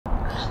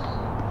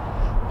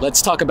let's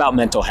talk about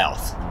mental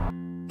health.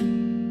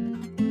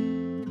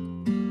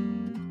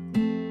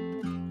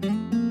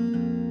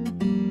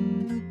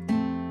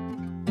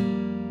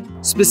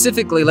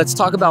 Specifically, let's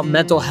talk about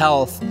mental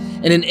health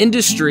in an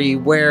industry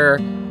where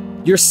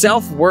your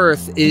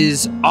self-worth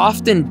is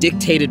often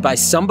dictated by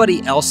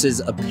somebody else's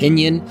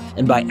opinion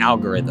and by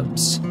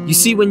algorithms. You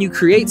see, when you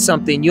create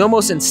something, you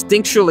almost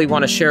instinctually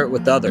want to share it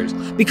with others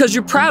because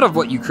you're proud of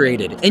what you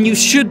created, and you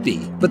should be.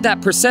 But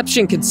that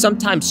perception can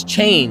sometimes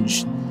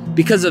change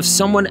because of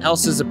someone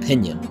else's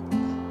opinion.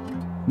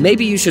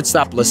 Maybe you should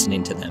stop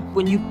listening to them.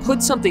 When you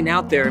put something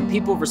out there and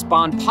people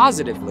respond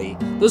positively,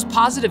 those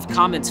positive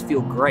comments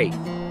feel great.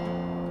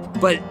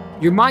 But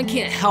your mind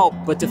can't help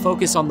but to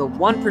focus on the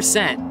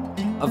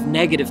 1% of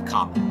negative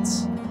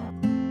comments.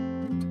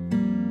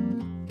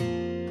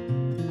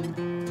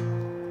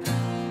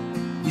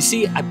 You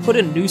see, I put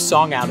a new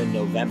song out in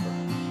November,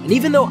 and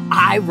even though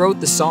I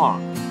wrote the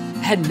song,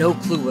 I had no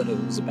clue what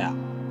it was about.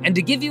 And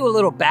to give you a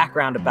little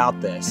background about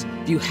this,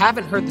 if you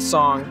haven't heard the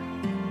song,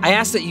 I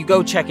ask that you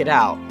go check it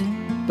out.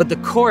 But the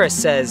chorus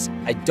says,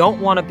 "I don't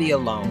want to be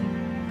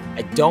alone.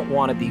 I don't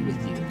want to be with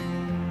you."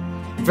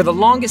 And for the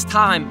longest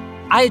time,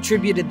 I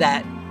attributed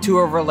that to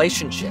a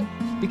relationship,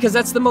 because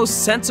that's the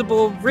most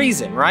sensible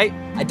reason, right?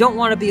 I don't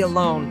want to be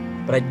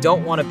alone, but I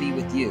don't want to be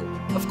with you.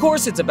 Of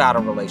course it's about a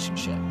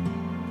relationship.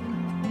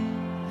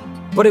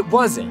 But it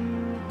wasn't.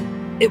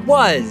 It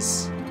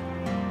was.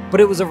 But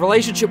it was a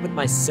relationship with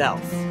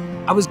myself.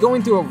 I was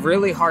going through a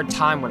really hard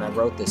time when I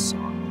wrote this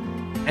song.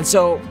 And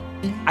so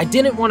I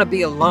didn't want to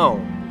be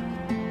alone,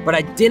 but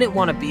I didn't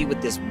want to be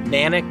with this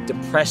manic,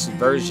 depressed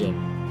version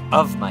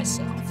of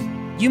myself.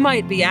 You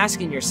might be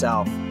asking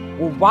yourself,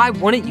 well, why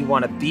wouldn't you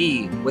want to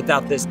be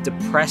without this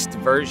depressed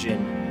version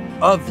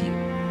of you?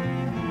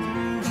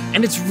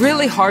 And it's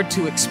really hard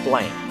to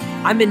explain.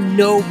 I'm in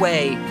no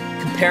way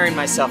comparing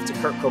myself to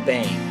Kurt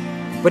Cobain,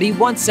 but he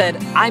once said,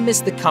 "I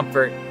miss the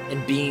comfort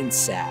in being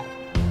sad."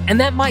 And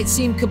that might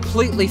seem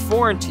completely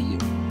foreign to you.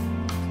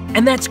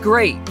 And that's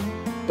great.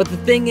 But the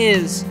thing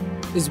is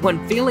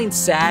when feeling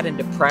sad and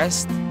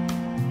depressed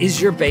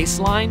is your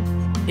baseline,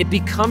 it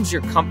becomes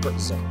your comfort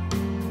zone.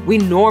 We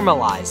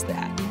normalize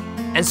that.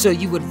 And so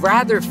you would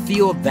rather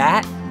feel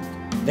that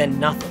than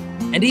nothing.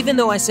 And even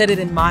though I said it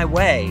in my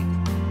way,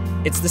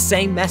 it's the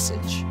same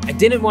message. I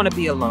didn't want to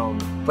be alone,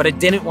 but I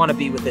didn't want to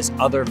be with this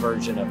other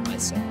version of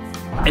myself.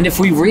 And if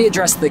we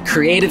readdress the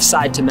creative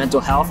side to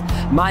mental health,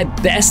 my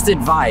best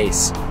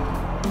advice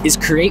is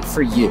create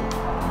for you.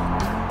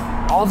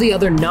 All the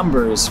other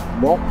numbers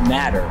won't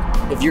matter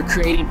if you're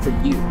creating for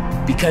you,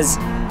 because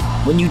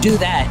when you do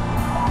that,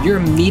 you're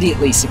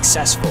immediately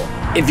successful.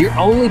 If your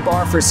only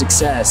bar for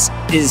success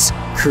is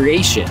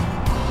creation,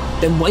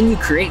 then when you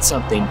create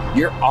something,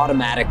 you're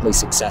automatically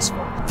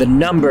successful. The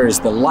numbers,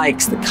 the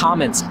likes, the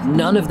comments,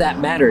 none of that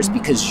matters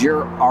because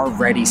you're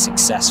already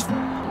successful.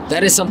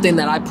 That is something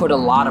that I put a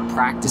lot of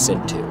practice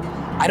into.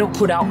 I don't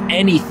put out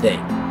anything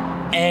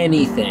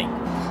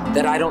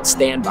that I don't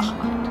stand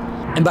behind.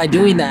 And by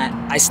doing that,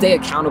 I stay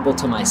accountable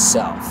to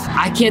myself.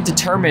 I can't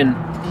determine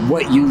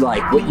what you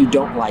like, what you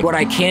don't like. What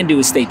I can do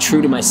is stay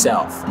true to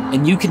myself,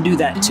 and you can do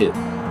that too.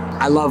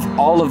 I love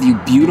all of you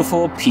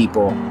beautiful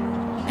people,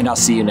 and I'll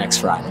see you next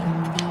Friday.